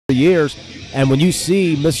years. And when you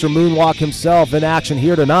see Mr. Moonwalk himself in action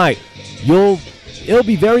here tonight, it'll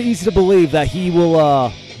be very easy to believe that he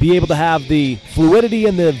will be able to have the fluidity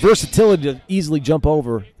and the versatility to easily jump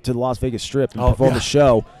over to the Las Vegas Strip and perform the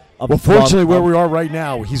show. Well, fortunately, where we are right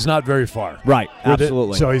now, he's not very far. Right,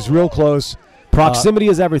 absolutely. So he's real close. Proximity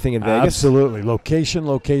is everything in Vegas. Absolutely. Location,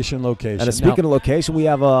 location, location. And speaking of location, we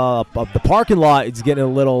have the parking lot. It's getting a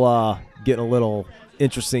little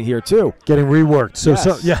interesting here too. Getting reworked.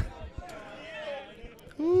 So yeah.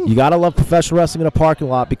 You gotta love professional wrestling in a parking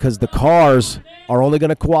lot because the cars are only going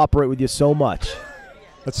to cooperate with you so much.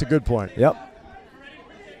 That's a good point. Yep.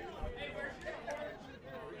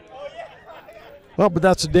 Well, but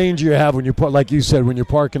that's the danger you have when you like you said, when you're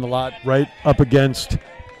parking a lot right up against.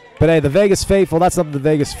 But hey, the Vegas faithful, that's something the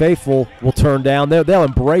Vegas faithful will turn down. They'll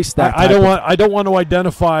embrace that. I don't want to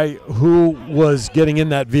identify who was getting in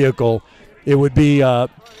that vehicle. It would be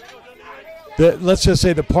let's just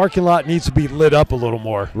say the parking lot needs to be lit up a little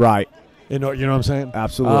more. Right. You know what I'm saying?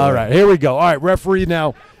 Absolutely. All right, here we go. All right, referee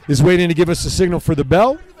now is waiting to give us the signal for the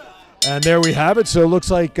bell. And there we have it. So it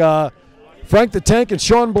looks like Frank the Tank and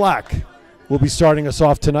Sean Black will be starting us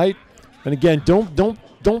off tonight. And again, don't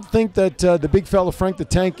think that the big fella Frank the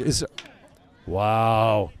Tank is.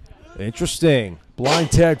 Wow, interesting.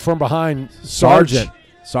 Blind tag from behind Sergeant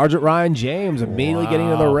Ryan James immediately getting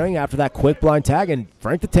into the ring after that quick blind tag, and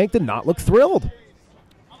Frank the Tank did not look thrilled.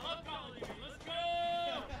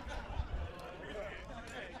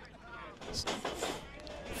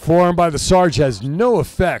 Forearm by the Sarge has no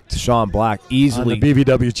effect. Sean Black easily on the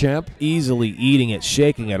BVW champ. Easily eating it,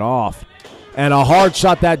 shaking it off. And a hard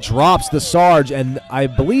shot that drops the Sarge, and I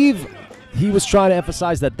believe he was trying to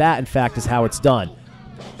emphasize that in fact, is how it's done.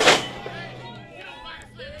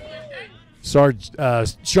 Sarge,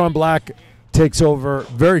 Sean Black takes over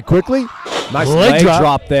very quickly. Nice leg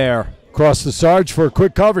drop there. Across the Sarge for a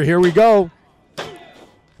quick cover. Here we go.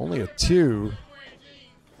 Only a 2.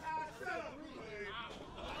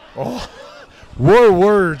 Oh, more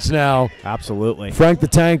words now. Absolutely. Frank the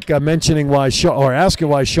Tank mentioning why Sean, or asking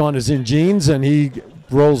why Sean is in jeans, and he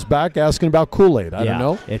rolls back asking about Kool-Aid. I don't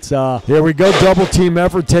know. It's here we go. Double team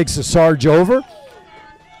effort takes the Sarge over.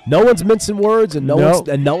 No one's mincing words, and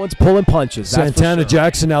no one's pulling punches. Santana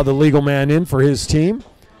Jackson now the legal man in for his team.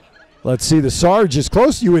 Let's see. The Sarge is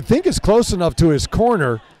close. You would think is close enough to his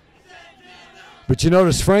corner. But you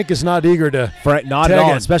notice Frank is not eager to not at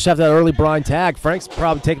all, especially after that early blind tag. Frank's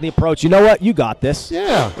probably taking the approach, you know what, you got this.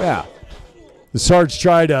 Yeah. The Sarge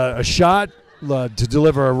tried a shot to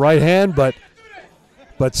deliver a right hand, but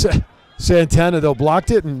Santana, though,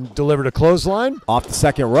 blocked it and delivered a clothesline. Off the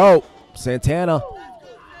second rope, Santana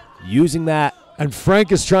using that. And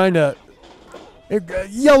Frank is trying to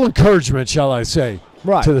yell encouragement, shall I say,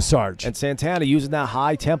 to the Sarge. And Santana using that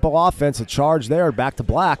high-tempo offense, a charge there, back to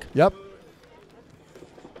Black. Yep.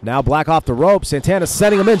 Now Black off the rope. Santana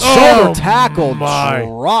setting him in. Shoulder tackle.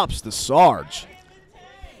 Drops the Sarge.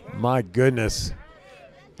 My goodness.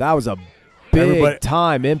 That was a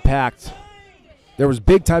big-time impact. There was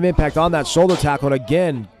big-time impact on that shoulder tackle. And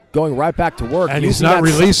again, going right back to work. And he's not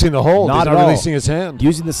releasing the hold. He's not releasing his hand.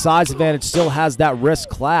 Using the size advantage, still has that wrist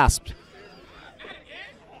clasped.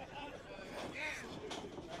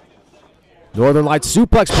 Northern Lights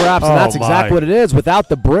suplex perhaps, and that's exactly what it is without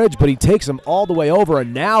the bridge, but he takes him all the way over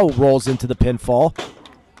and now rolls into the pinfall.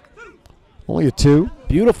 Only a 2.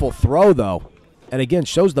 Beautiful throw, though. And again,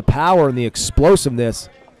 shows the power and the explosiveness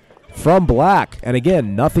from Black. And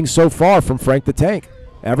again, nothing so far from Frank the Tank.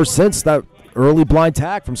 Ever since that early blind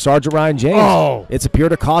tag from Sergeant Ryan James, it's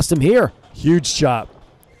appeared to cost him here. Huge chop.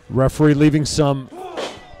 Referee leaving some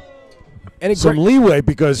leeway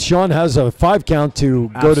because Sean has a 5 count to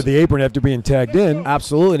go to the apron after being tagged in.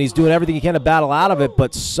 Absolutely, and he's doing everything he can to battle out of it,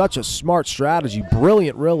 but such a smart strategy.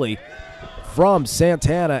 Brilliant, really, from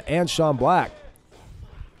Santana and Sean Black.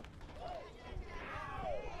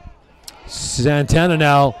 Santana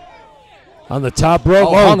now on the top rope.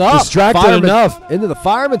 Hung up. Distracted enough. Into the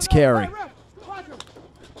fireman's carry.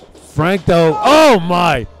 Frank, though, oh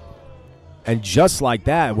my. And just like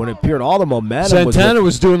that, when it appeared all the momentum. Santana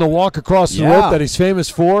was doing the walk across the rope that he's famous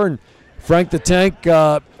for, and Frank the Tank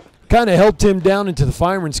kind of helped him down into the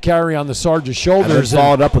fireman's carry on the Sarge's shoulders. And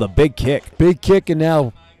followed up with a big kick. Big kick, and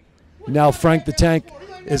now Frank the Tank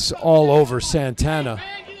is all over Santana.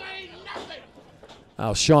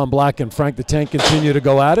 Now Sean Black and Frank the Tank continue to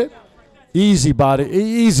go at it. Easy body,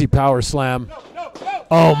 easy power slam.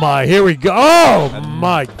 Oh, my, here we go. Oh,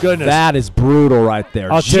 my goodness. That is brutal right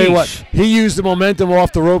there. I'll tell you what, he used the momentum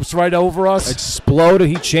off the ropes right over us. Exploded.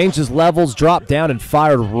 He changed his levels, dropped down, and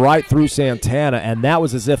fired right through Santana, and that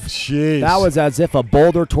was as if a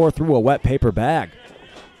boulder tore through a wet paper bag.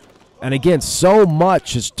 And again, so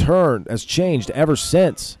much has changed ever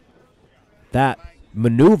since that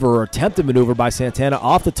maneuver or attempted maneuver by Santana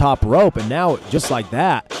off the top rope. And now, just like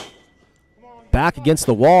that, back against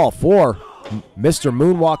the wall for Mr.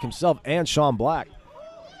 Moonwalk himself and Sean Black.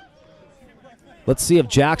 Let's see if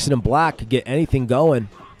Jackson and Black could get anything going.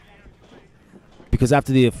 Because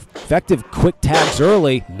after the effective quick tags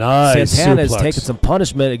early, Santana has taken some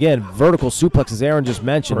punishment. Again, vertical suplex, as Aaron just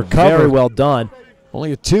mentioned. Very well done.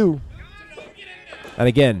 Only a 2. And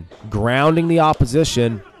again, grounding the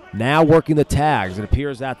opposition, now working the tags. It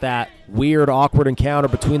appears that weird, awkward encounter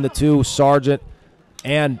between the two, Sargent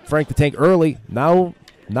and Frank the Tank early, now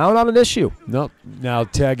not an issue. No, now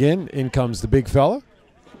tag in comes the big fella,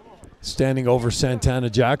 standing over Santana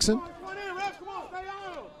Jackson.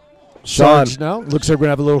 Sean Sarge now looks like we're going to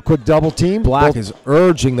have a little quick double team. Black is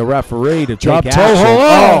urging the referee to drop take toe action.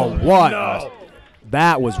 hold. Oh, what? No.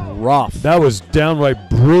 That was rough. That was downright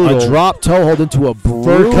brutal. A drop toe hold into a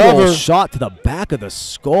brutal shot to the back of the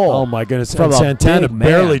skull. Oh, my goodness. From and Santana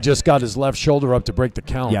barely man. Just got his left shoulder up to break the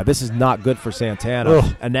count. Yeah, this is not good for Santana.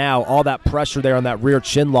 Ugh. And now all that pressure there on that rear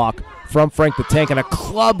chin lock from Frank the Tank and a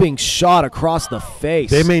clubbing shot across the face.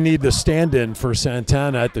 They may need the stand-in for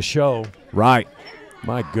Santana at the show. Right.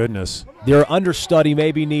 My goodness. Their understudy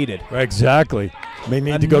may be needed. Exactly. May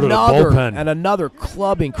need to go to the bullpen. And another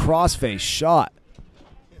clubbing crossface shot.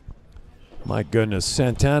 My goodness.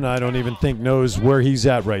 Santana, I don't even think knows where he's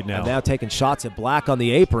at right now. And now taking shots at Black on the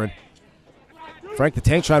apron. Frank the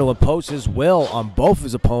Tank trying to impose his will on both of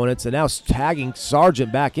his opponents and now tagging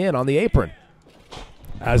Sargent back in on the apron.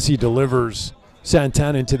 As he delivers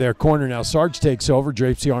Santana into their corner. Now Sarge takes over,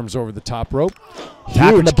 drapes the arms over the top rope.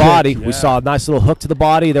 Attacking the body. Yeah. We saw a nice little hook to the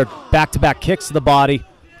body. They're back-to-back kicks to the body.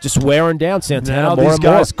 Just wearing down Santana now more these and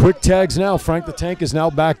guys, more. quick tags now. Frank the Tank is now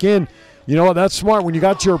back in. You know what? That's smart. When you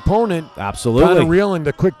got your opponent absolutely kind of reeling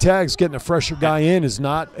the quick tags, getting a fresher guy in is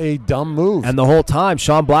not a dumb move. And the whole time,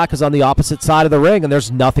 Sean Black is on the opposite side of the ring, and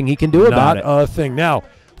there's nothing he can do about it. Not a thing. Now,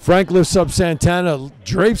 Frank lifts up Santana,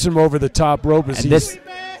 drapes him over the top rope. And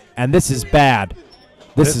this is bad.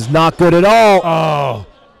 This is not good at all. Oh.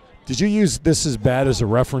 Did you use "this is bad" as a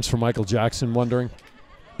reference for Michael Jackson, wondering?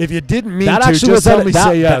 If you didn't mean to, just tell me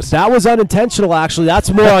say yes. That was unintentional, actually. That's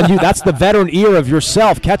more on you. That's the veteran ear of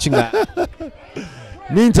yourself catching that.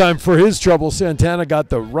 Meantime, for his trouble, Santana got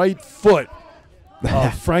the right foot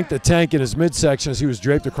of Frank the Tank in his midsection as he was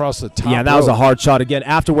draped across the top. Yeah, that was a hard shot. Again,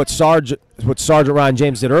 after what Sergeant Ryan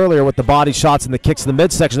James did earlier with the body shots and the kicks in the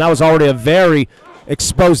midsection, that was already a very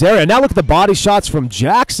exposed area. Now look at the body shots from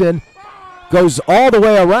Jackson. Goes all the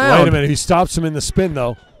way around. Wait a minute. He stops him in the spin,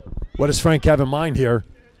 though. What does Frank have in mind here?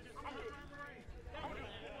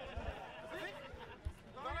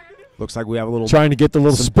 Looks like we have a little trying to get the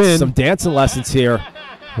little spin. Some dancing lessons here.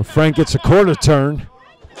 Well, Frank gets a quarter turn.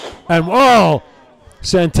 And, whoa!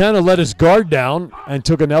 Santana let his guard down and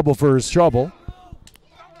took an elbow for his trouble.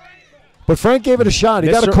 But Frank gave it a shot. He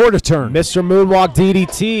got a quarter turn. Mr. Moonwalk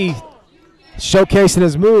DDT showcasing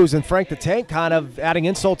his moves, and Frank the Tank kind of adding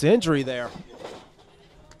insult to injury there.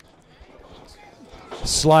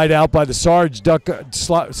 Slide out by the Sarge.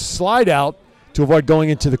 Slide out to avoid going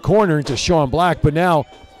into the corner into Sean Black. But now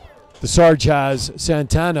the Sarge has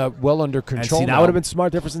Santana well under control. And see, that would have been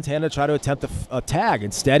smart there for Santana to try to attempt a tag.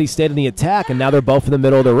 Instead, he stayed in the attack, and now they're both in the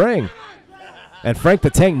middle of the ring. And Frank the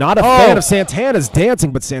Tank, not a fan of Santana's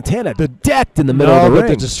dancing, but Santana decked in the middle of the ring. But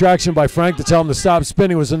the distraction by Frank to tell him to stop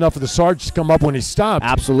spinning was enough for the Sarge to come up when he stopped.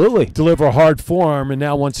 Absolutely. Deliver a hard forearm, and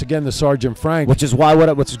now once again the Sarge and Frank. Which is why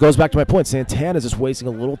which goes back to my point. Santana's just wasting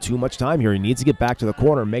a little too much time here. He needs to get back to the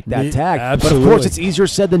corner and make that tag. Absolutely. But of course, it's easier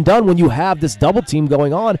said than done when you have this double team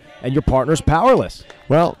going on and your partner's powerless.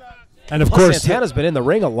 Well, and of course Santana's been in the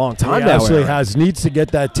ring a long time now. He absolutely needs to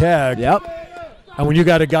get that tag. Yep. And when you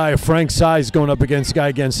got a guy of Frank's size going up against a guy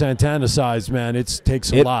against Santana's size, man, it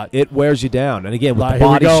takes a lot. It wears you down. And again, with the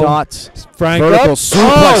body shots, Frank vertical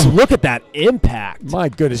suplex. Look at that impact. My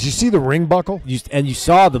goodness. You see the ring buckle? You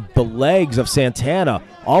saw the legs of Santana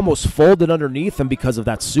almost folded underneath him because of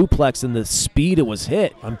that suplex and the speed it was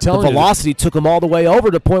hit. I'm telling you. The velocity took him all the way over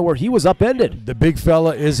to the point where he was upended. The big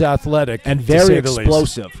fella is athletic. And very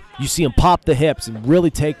explosive. You see him pop the hips and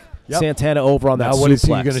really take Santana over on that suplex. What is he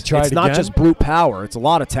going to try It's not just brute power. It's a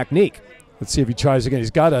lot of technique. Let's see if he tries again.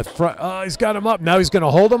 He's got he's got him up. Now he's going to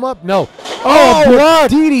hold him up? No. Oh,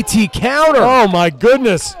 DDT counter. Oh, my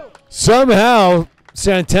goodness. Somehow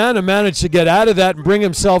Santana managed to get out of that and bring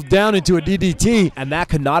himself down into a DDT. And that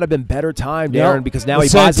could not have been better timed, Aaron, because now he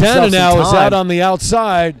buys himself some Santana now time. is out on the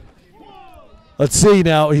outside. Let's see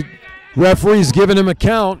now. Referee's giving him a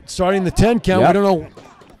count, starting the 10 count. We don't know.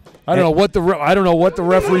 I don't know what the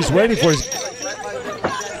referee's waiting for.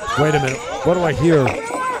 Wait a minute. What do I hear?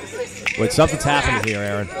 Wait, something's happening here,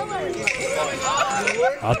 Aaron.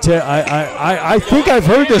 I'll tell. I think I've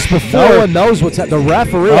heard this before. No one knows what's the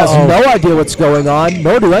referee has no idea what's going on,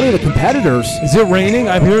 nor do any of the competitors. Is it raining?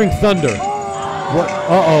 I'm hearing thunder. What?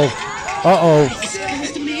 Uh-oh.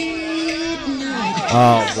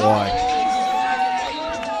 Oh, boy.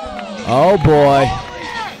 Oh, boy.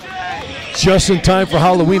 Just in time for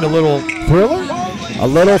Halloween, a little thriller? A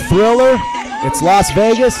little thriller. It's Las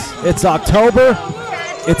Vegas. It's October.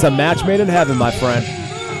 It's a match made in heaven, my friend.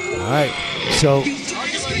 All right. So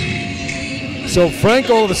Frank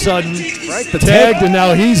all of a sudden tagged, and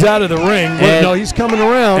now he's out of the ring. No, he's coming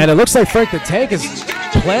around. And it looks like Frank the Tank is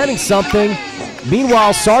planning something.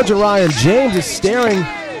 Meanwhile, Sergeant Ryan James is staring.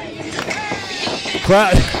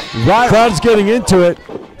 Crowd's getting into it.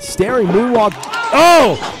 Staring moonwalk.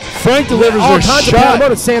 Oh! Frank delivers a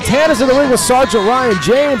shot. Santana's in the ring with Sergeant Ryan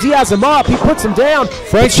James. He has him up. He puts him down.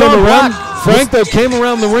 Frank came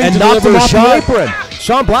around the ring and to knocked him deliver a off shot. the apron.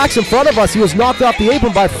 Sean Black's in front of us. He was knocked off the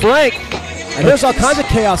apron by Frank. And there's all kinds of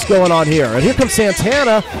chaos going on here. And here comes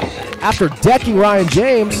Santana after decking Ryan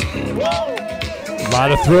James. A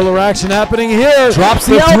lot of thriller action happening here. Drops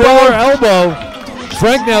the thriller elbow.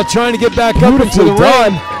 Frank now trying to get back up into the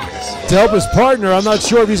ring to help his partner. I'm not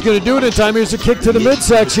sure if he's going to do it in time. Here's a kick to the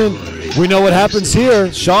midsection. We know what happens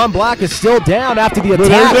here. Sean Black is still down after the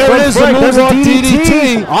attack. There it is, the moonwalk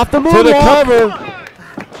DDT off the moonwalk. For the cover.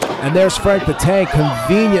 And there's Frank the Tank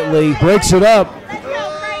conveniently breaks it up.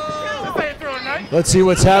 Let's see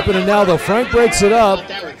what's happening now, though. Frank breaks it up.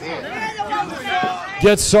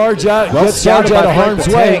 Gets Sarge out of harm's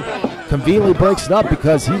way. Conveniently breaks it up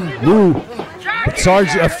because he knew. But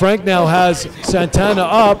Frank now has Santana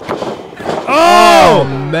up. Oh,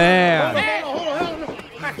 man.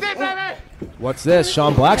 What's this?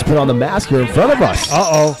 Sean Black's put on the mask here in front of us.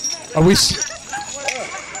 Are we?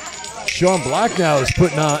 Sean Black now is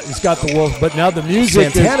putting on. He's got the wolf, but now the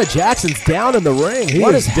music. Santana Jackson's down in the ring.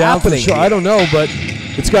 What is happening? I don't know, but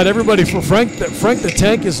it's got everybody for Frank. Frank the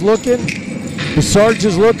Tank is looking. The Sarge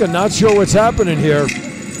is looking. Not sure what's happening here.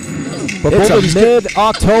 But it's a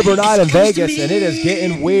mid-October night in Vegas, and it is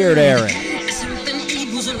getting weird, Aaron.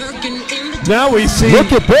 Now we see.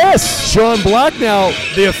 Look at this. Sean Black now.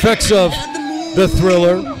 The effects of the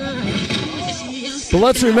thriller. But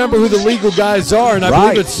let's remember who the legal guys are, and I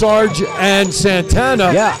believe it's Sarge and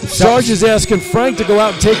Santana. Yeah. Sarge is asking Frank to go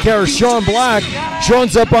out and take care of Sean Black.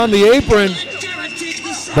 Sean's up on the apron.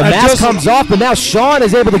 The mask comes off, but now Sean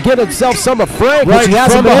is able to get himself some of Frank. Right, which he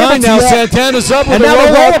hasn't from behind now, Santana's up with and the now the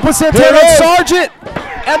roll-up. roll-up with Santana and Sargent.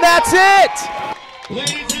 And that's it.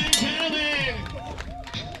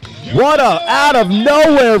 What a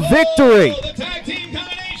out-of-nowhere victory.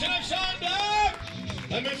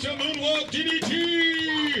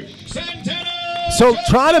 So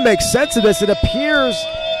trying to make sense of this, it appears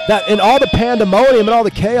that in all the pandemonium and all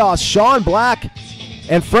the chaos, Sean Black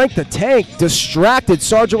and Frank the Tank distracted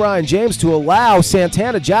Sergeant Ryan James to allow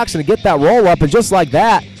Santana Jackson to get that roll-up, and just like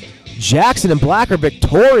that, Jackson and Black are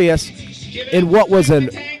victorious in what was a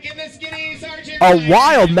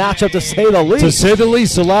wild matchup, to say the least. To say the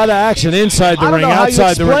least, a lot of action inside the ring,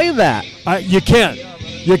 outside the ring. I don't know how you explain that. You can't.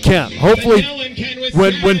 You can't. Hopefully,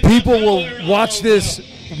 when people will watch this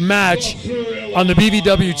match on the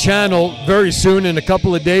BVW channel very soon, in a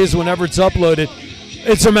couple of days, whenever it's uploaded,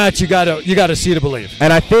 it's a match you gotta see to believe.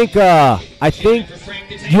 And I think you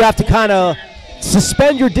have to kind of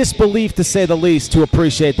suspend your disbelief, to say the least, to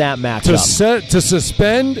appreciate that matchup. To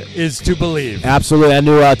suspend is to believe. Absolutely. And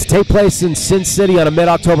to take place in Sin City on a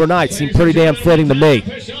mid-October night seemed pretty damn fitting to me.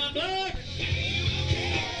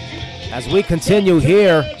 As we continue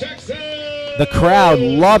here, the crowd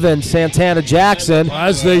loving Santana Jackson.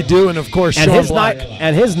 As they do, and of course, and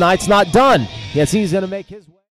his night's not done. Yes, he's going to make his way.